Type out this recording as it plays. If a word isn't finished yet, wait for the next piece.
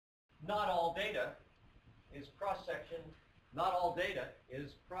not all data is cross-section. Not all data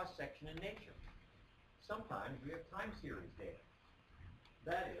is cross-section in nature. Sometimes we have time series data.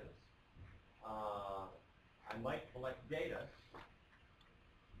 That is, I might collect data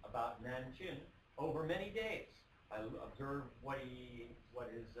about Nanjing over many days. I observe what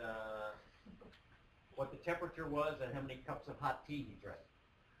the temperature was and how many cups of hot tea he drank,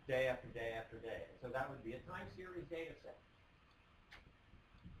 day after day after day. So that would be a time series data set.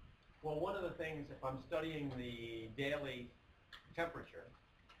 Well, one of the things, if I'm studying the daily temperature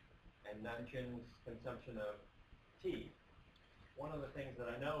and Nanjing's consumption of tea, one of the things that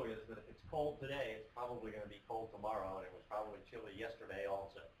I know is that if it's cold today, it's probably going to be cold tomorrow, and it was probably chilly yesterday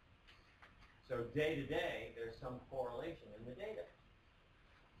also. So day to day, there's some correlation in the data.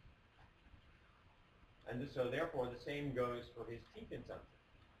 And so therefore, the same goes for his tea consumption.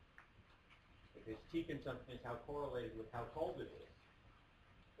 If his tea consumption is how correlated with how cold it is,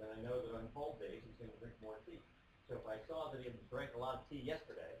 then I know that on cold days, he's going to drink more tea. So if I saw that he drank a lot of tea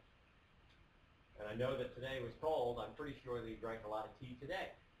yesterday, and I know that today was cold, I'm pretty sure that he drank a lot of tea today.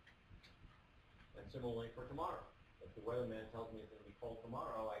 And similarly for tomorrow. If the weatherman tells me it's going to be cold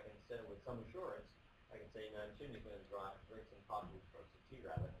tomorrow, I can say with some assurance, I can say Nanjing is going to drink some coffee with strokes of tea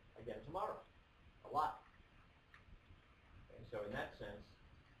rather again tomorrow. A lot. Okay, so in that sense,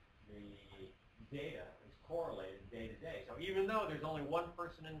 the data is correlated day to day. So even though there's only one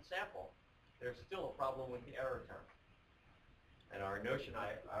person in the sample, there's still a problem with the error term. And our notion,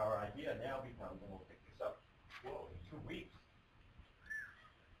 our idea now becomes, and we'll pick this up, in 2 weeks.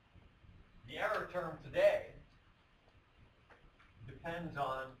 The error term today depends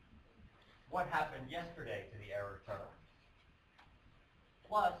on what happened yesterday to the error term,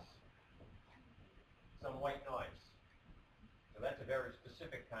 plus some white noise. So that's a very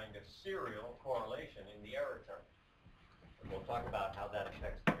specific kind of serial correlation in the error term. And we'll talk about how that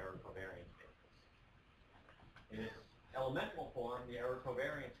affects the error covariance matrix. In its elemental form, the error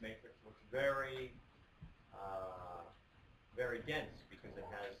covariance matrix looks very, very dense because it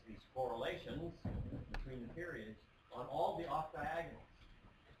has these correlations between the periods on all the off diagonals.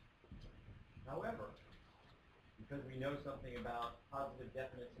 However, because we know something about positive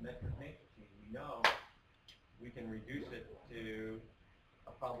definite symmetric matrices, we know we can reduce it to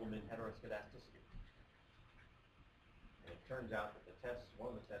a problem in heteroscedasticity. And it turns out that the test,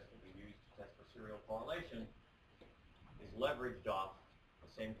 one of the tests that we use to test for serial correlation is leveraged off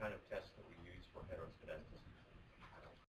the same kind of test that we use for heteroscedasticity.